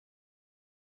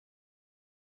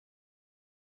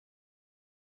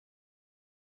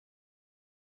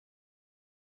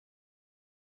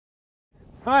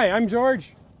Hi, I'm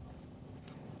George.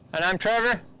 And I'm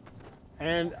Trevor.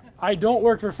 And I don't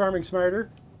work for Farming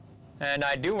Smarter. And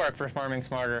I do work for Farming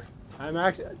Smarter.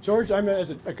 George, I'm an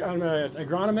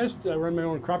agronomist. I run my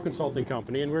own crop consulting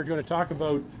company, and we're going to talk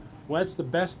about what's the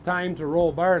best time to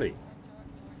roll barley.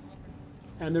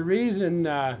 And the reason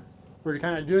we're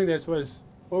kind of doing this was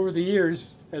over the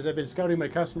years, as I've been scouting my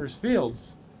customers'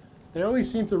 fields, they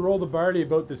always seem to roll the barley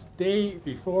about this day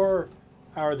before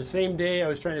or the same day I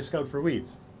was trying to scout for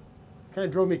weeds. It kind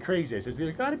of drove me crazy. I said,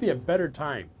 there's got to be a better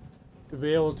time to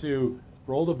be able to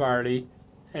roll the barley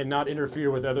and not interfere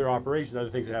with other operations, other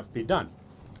things that have to be done.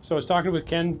 So I was talking with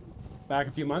Ken back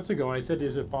a few months ago, and I said,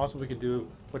 is it possible we could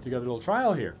put together a little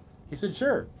trial here? He said,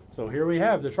 sure. So here we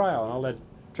have the trial, and I'll let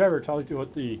Trevor tell you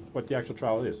what the actual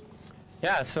trial is.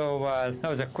 Yeah, so that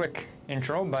was a quick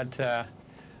intro, but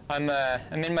I'm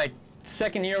in my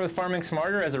second year with Farming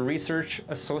Smarter as a research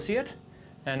associate,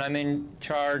 and I'm in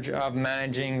charge of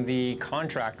managing the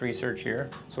contract research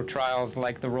here. So trials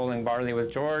like the rolling barley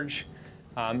with George,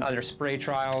 other spray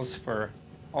trials for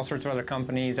all sorts of other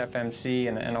companies, FMC,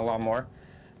 and a lot more.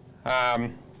 Yeah,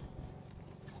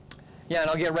 and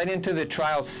I'll get right into the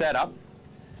trial setup.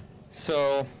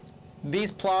 So these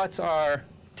plots are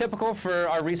typical for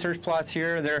our research plots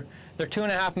here. They're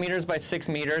 2.5 meters by 6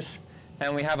 meters,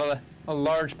 and we have a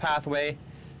large pathway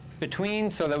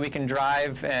between so that we can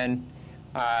drive and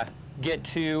get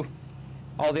to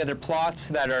all the other plots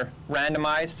that are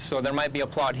randomized. So there might be a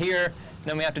plot here,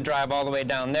 then we have to drive all the way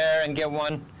down there and get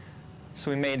one.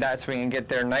 So we made that so we can get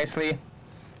there nicely.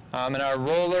 And our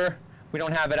roller, we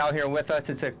don't have it out here with us.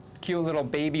 It's a cute little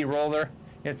baby roller.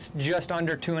 It's just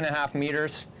under 2.5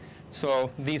 meters.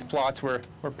 So these plots were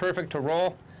perfect to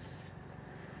roll.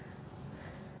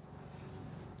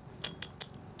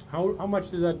 How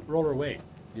much did that roller weigh?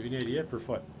 Give you an idea per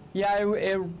foot? Yeah,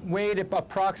 it weighed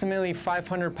approximately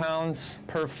 500 pounds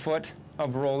per foot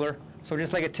of roller. So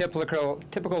just like a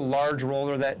typical large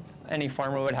roller that any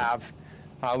farmer would have.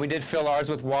 We did fill ours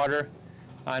with water.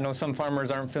 I know some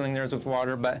farmers aren't filling theirs with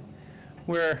water, but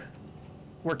we're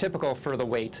typical for the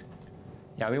weight.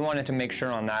 Yeah, we wanted to make sure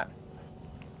on that.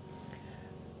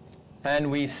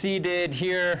 And we seeded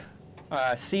here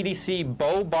CDC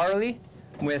bow barley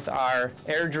with our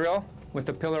air drill with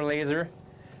the pillar laser.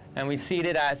 And we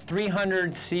seeded at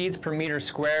 300 seeds per meter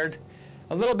squared.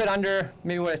 A little bit under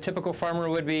maybe what a typical farmer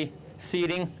would be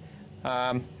seeding,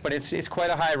 but it's quite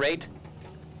a high rate.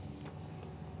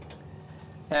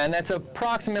 And that's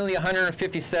approximately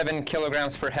 157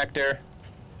 kilograms per hectare.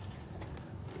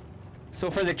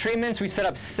 So for the treatments, we set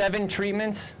up 7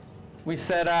 treatments. We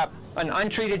set up an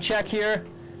untreated check here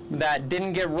that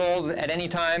didn't get rolled at any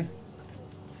time.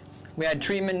 We had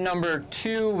treatment number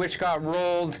 2, which got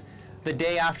rolled the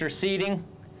day after seeding.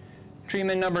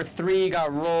 Treatment number 3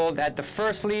 got rolled at the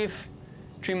first leaf.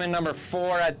 Treatment number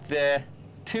 4 at the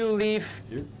 2 leaf.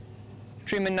 Yep.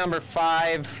 Treatment number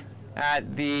 5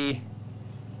 at the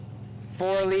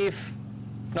 4 leaf.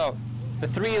 No, the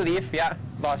 3 leaf, yeah,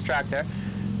 lost track there.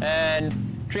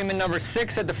 And treatment number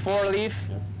 6 at the 4 leaf.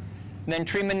 Yep. And then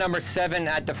treatment number 7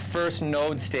 at the first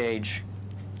node stage.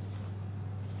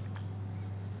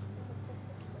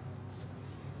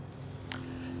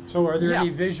 So are there any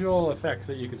visual effects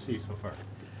that you can see so far?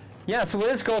 Yeah, so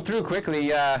let's go through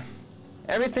quickly.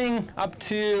 Everything up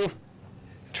to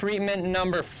treatment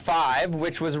number 5,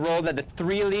 which was rolled at the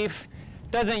 3 leaf,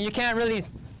 you can't really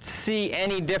see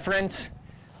any difference.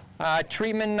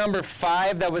 Treatment number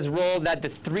 5 that was rolled at the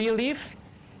 3 leaf,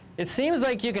 it seems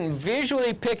like you can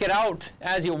visually pick it out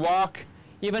as you walk,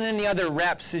 even in the other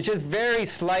reps. It's just very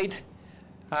slight,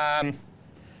 but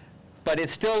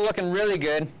it's still looking really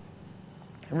good.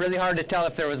 Really hard to tell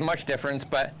if there was much difference,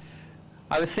 but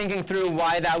I was thinking through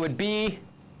why that would be.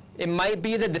 It might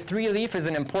be that the 3 leaf is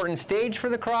an important stage for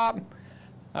the crop,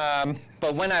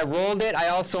 but when I rolled it, I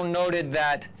also noted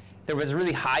that there was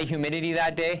really high humidity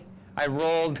that day. I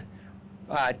rolled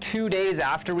 2 days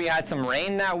after we had some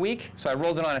rain that week, so I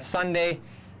rolled it on a Sunday,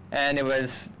 and it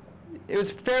was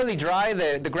fairly dry.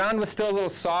 The ground was still a little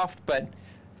soft, but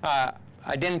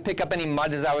I didn't pick up any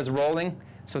mud as I was rolling,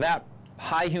 so that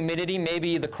high humidity,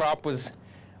 maybe the crop was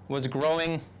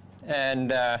growing,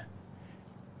 and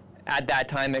at that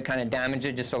time it kind of damaged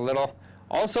it just a little.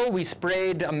 Also, we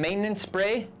sprayed a maintenance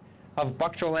spray of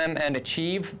Buctrol M and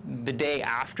Achieve the day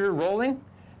after rolling,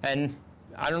 and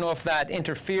I don't know if that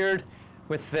interfered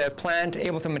with the plant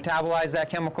able to metabolize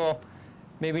that chemical,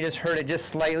 maybe just hurt it just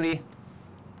slightly.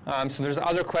 So there's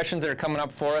other questions that are coming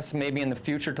up for us maybe in the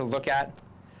future to look at.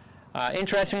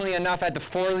 Interestingly enough, at the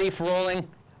 4-leaf rolling,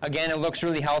 again, it looks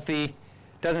really healthy.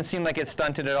 Doesn't seem like it's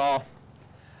stunted at all.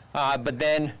 But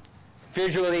then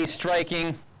visually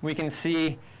striking, we can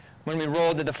see when we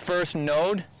roll to the first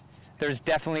node, there's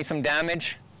definitely some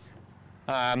damage.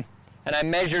 And I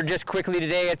measured just quickly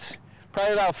today, it's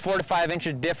probably about 4 to 5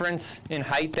 inches difference in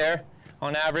height there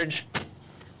on average.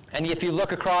 And if you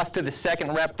look across to the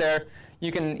second rep there,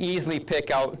 you can easily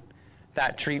pick out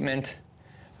that treatment.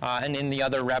 And in the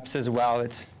other reps as well,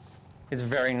 it's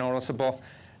very noticeable.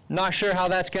 Not sure how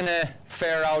that's going to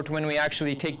fare out when we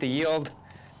actually take the yield.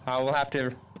 We'll have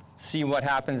to see what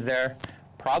happens there.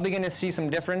 Probably going to see some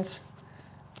difference.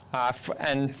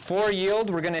 And for yield,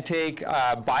 we're going to take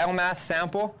a biomass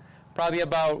sample, probably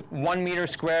about 1 meter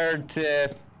squared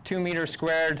to 2 meters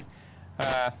squared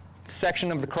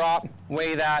section of the crop,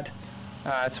 weigh that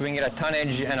so we can get a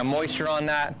tonnage and a moisture on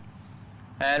that.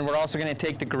 And we're also going to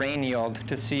take the grain yield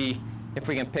to see if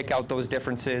we can pick out those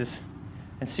differences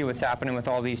and see what's happening with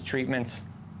all these treatments.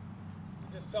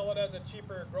 Just sell it as a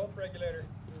cheaper growth regulator.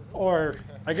 Or,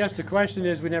 I guess the question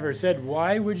is, we never said,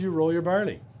 why would you roll your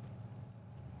barley?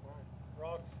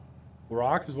 Rocks.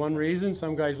 Rocks is one reason.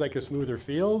 Some guys like a smoother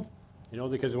field, you know,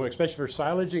 because especially for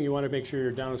silaging, you want to make sure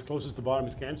you're down as close as the bottom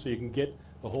as you can so you can get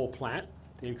the whole plant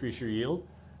to increase your yield.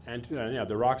 And yeah,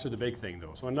 the rocks are the big thing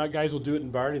though. So not guys will do it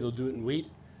in barley, they'll do it in wheat.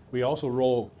 We also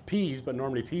roll peas, but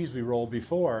normally peas we roll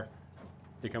before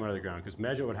they come out of the ground. Because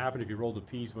imagine what would happen if you rolled the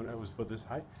peas when it was about this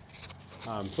high.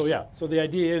 So yeah, so the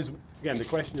idea is, again, the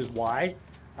question is why?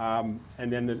 And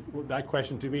then that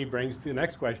question to me brings to the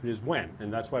next question is when?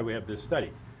 And that's why we have this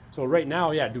study. So right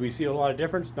now, yeah, do we see a lot of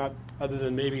difference? Not other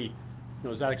than maybe, you know,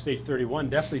 Zatic stage 31,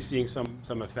 definitely seeing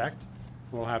some effect.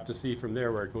 We'll have to see from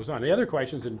there where it goes on. The other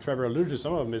questions, and Trevor alluded to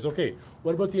some of them, is okay,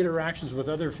 what about the interactions with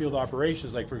other field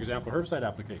operations, like for example, herbicide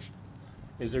application?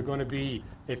 Is there going to be,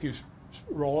 if you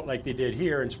roll it like they did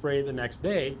here and spray it the next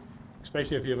day,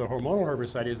 especially if you have a hormonal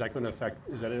herbicide, is that going to affect,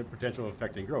 is that a potential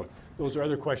affecting growth? Those are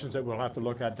other questions that we'll have to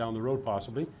look at down the road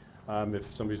possibly,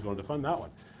 if somebody's willing to fund that one.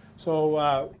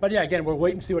 So, but yeah, again, we'll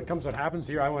wait and see what happens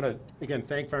here. I want to, again,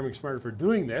 thank Farming Smarter for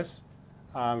doing this.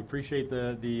 Appreciate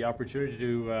the opportunity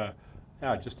to,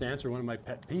 just to answer one of my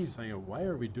pet peeves, saying, why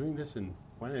are we doing this, and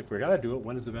when, if we're got to do it,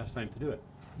 when is the best time to do it?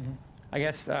 Mm-hmm. I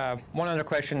guess one other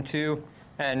question too,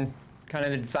 and kind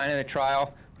of the design of the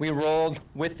trial, we rolled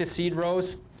with the seed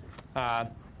rows.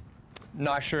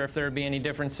 Not sure if there would be any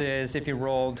differences if you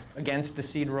rolled against the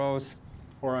seed rows.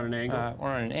 Or on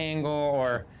an angle.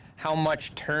 Or how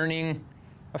much turning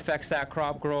affects that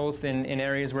crop growth in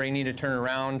areas where you need to turn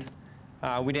around.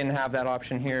 We didn't have that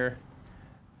option here.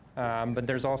 But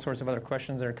there's all sorts of other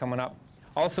questions that are coming up.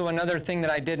 Also, another thing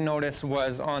that I did notice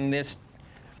was on this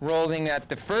rolling at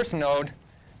the first node,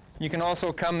 you can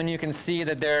also come and you can see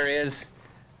that there is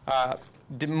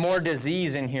more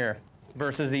disease in here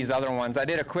versus these other ones. I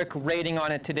did a quick rating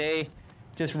on it today,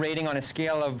 just rating on a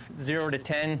scale of 0 to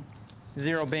 10,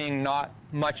 0 being not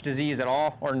much disease at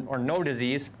all or no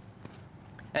disease,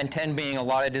 and 10 being a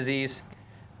lot of disease.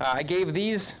 I gave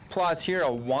these plots here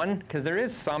a 1 because there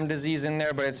is some disease in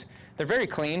there, but they're very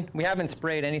clean. We haven't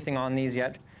sprayed anything on these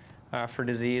yet for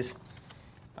disease.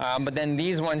 But then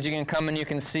these ones, you can come and you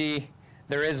can see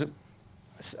there is,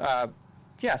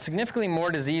 significantly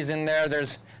more disease in there.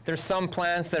 There's some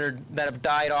plants that have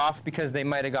died off because they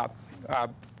might have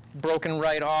got broken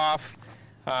right off.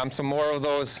 Some more of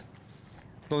those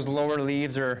lower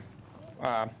leaves are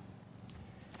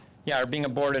being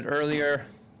aborted earlier.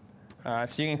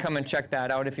 So you can come and check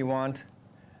that out if you want.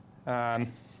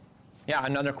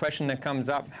 Another question that comes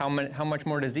up: how much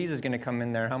more disease is going to come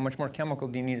in there? How much more chemical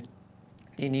do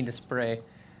you need to spray?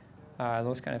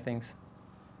 Those kind of things.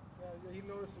 You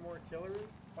notice more tillering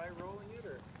by rolling it,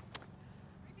 or?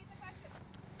 Repeat the question.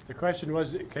 The question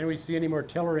was, can we see any more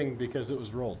tillering because it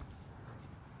was rolled?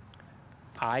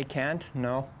 I can't.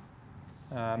 No.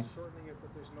 Shortening it,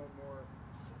 but there's no more.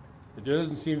 There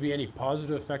doesn't seem to be any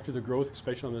positive effect to the growth,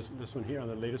 especially on this one here, on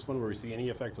the latest one, where we see any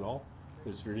effect at all.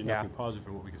 There's really nothing positive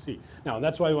from what we can see. Now,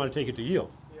 that's why we want to take it to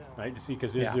yield, right? To see,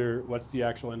 because what's the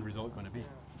actual end result going to be?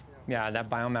 Yeah, that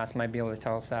biomass might be able to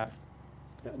tell us that.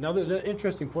 Yeah. Now, the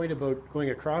interesting point about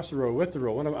going across the row with the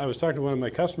row, I was talking to one of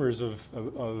my customers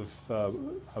about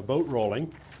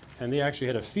rolling, and they actually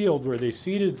had a field where they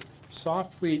seeded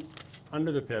soft wheat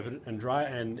under the pivot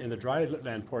and in the dry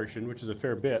land portion, which is a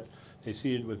fair bit, they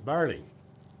seeded with barley.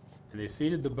 And they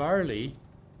seeded the barley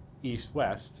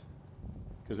east-west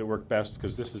because it worked best,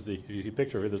 because this is the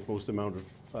picture here, the most amount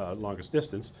of longest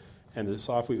distance, and the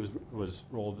soft wheat was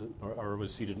rolled or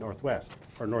was seeded northwest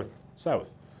or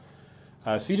north-south.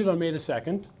 Seeded on May the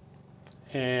 2nd,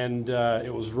 and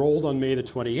it was rolled on May the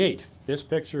 28th. This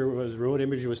picture road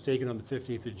imaging was taken on the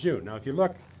 15th of June. Now, if you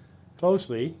look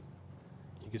closely,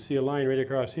 you can see a line right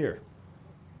across here.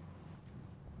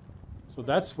 So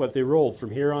that's what they rolled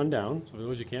from here on down. So for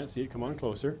those you can't see it, come on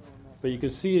closer. But you can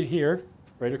see it here,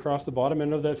 right across the bottom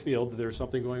end of that field, there's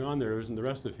something going on there isn't the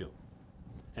rest of the field.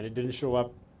 And it didn't show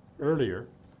up earlier.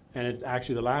 And it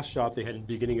actually, the last shot they had at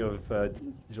the beginning of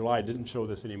July didn't show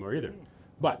this anymore either.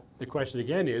 But the question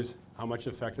again is, how much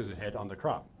effect does it had on the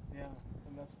crop? Yeah,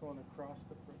 and that's going across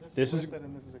the. This is with it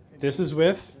and this is a, This is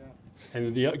with, Yeah,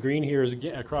 and the green here is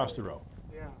again across the row,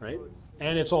 yeah. right? So it's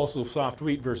And it's also soft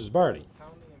wheat versus barley.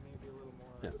 pounding and maybe a little more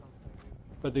Yeah. or something.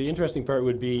 But the interesting part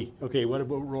would be, okay, what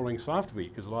about rolling soft wheat?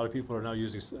 Because a lot of people are now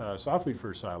using soft wheat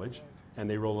for silage, and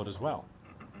they roll it as well.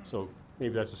 So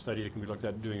maybe that's a study that can be looked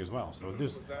at doing as well. So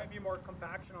there's, Might be more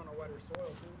compaction on a wetter soil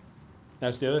too.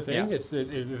 that's the other thing. Yeah.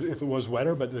 If it was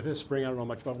wetter, but with this spring, I don't know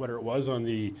much about wetter it was on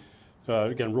the,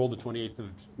 again, rolled the 28th of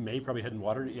May, probably hadn't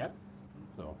watered it yet.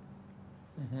 So,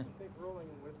 I think rolling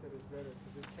with it is better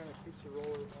because it kind of keeps the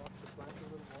roller off the plant a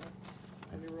little more.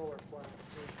 When you roll our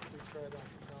flats, we try not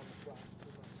to pound the flats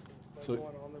too much. So So- by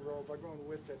going on the roll, by going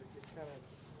with it, it kind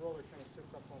of, roller kind of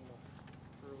sits up on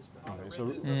the rows. On the Okay, so-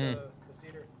 ridges of the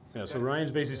cedar. yeah, so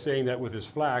Ryan's basically saying that with his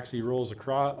flax, he rolls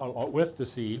across, with the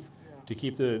seed to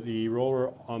keep the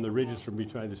roller on the ridges from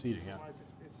between the seeding, yeah. Otherwise,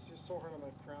 it's just so hard on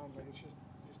that crown, like it's just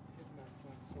hitting that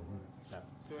plant so hard.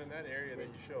 So in that area that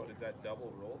you showed, is that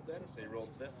double rolled then? They rolled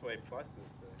this way plus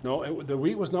this way? No, the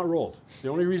wheat was not rolled. The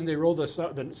only reason they rolled the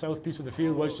south piece of the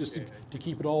field was just to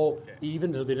keep it all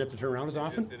even, so they didn't have to turn around as They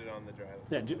often. just did it on the dry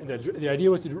land. Yeah, the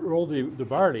idea was to roll the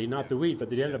barley, not the wheat, but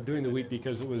they ended up doing the wheat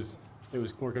because it was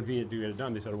more convenient to get it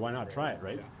done. They said, why not try it,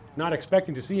 right? Not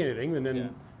expecting to see anything, and then you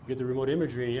get the remote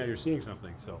imagery, and yeah, you're seeing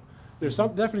something. So there's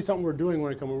definitely something we're doing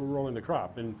when we're rolling the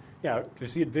crop. And yeah, to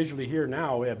see it visually here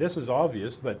now, yeah, this is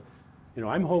obvious, but you know,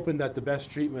 I'm hoping that the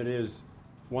best treatment is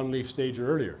one leaf stage or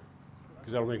earlier,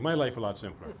 because that'll make my life a lot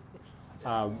simpler.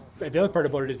 The other part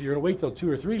about it is you're going to wait till 2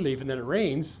 or 3 leaf, and then it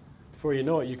rains. Before you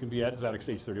know it, you can be at exotic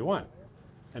stage 31.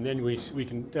 And then we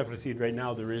can definitely see it right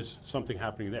now. There is something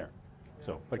happening there.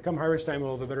 So, but come harvest time,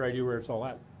 we'll have a better idea where it's all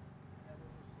at.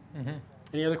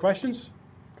 Any other questions,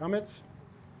 comments?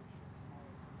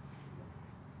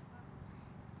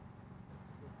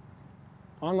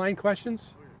 Online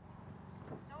questions?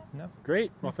 No.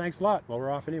 Great. Well, thanks a lot. Well,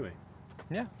 we're off anyway.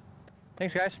 Yeah.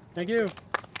 Thanks, guys. Thank you.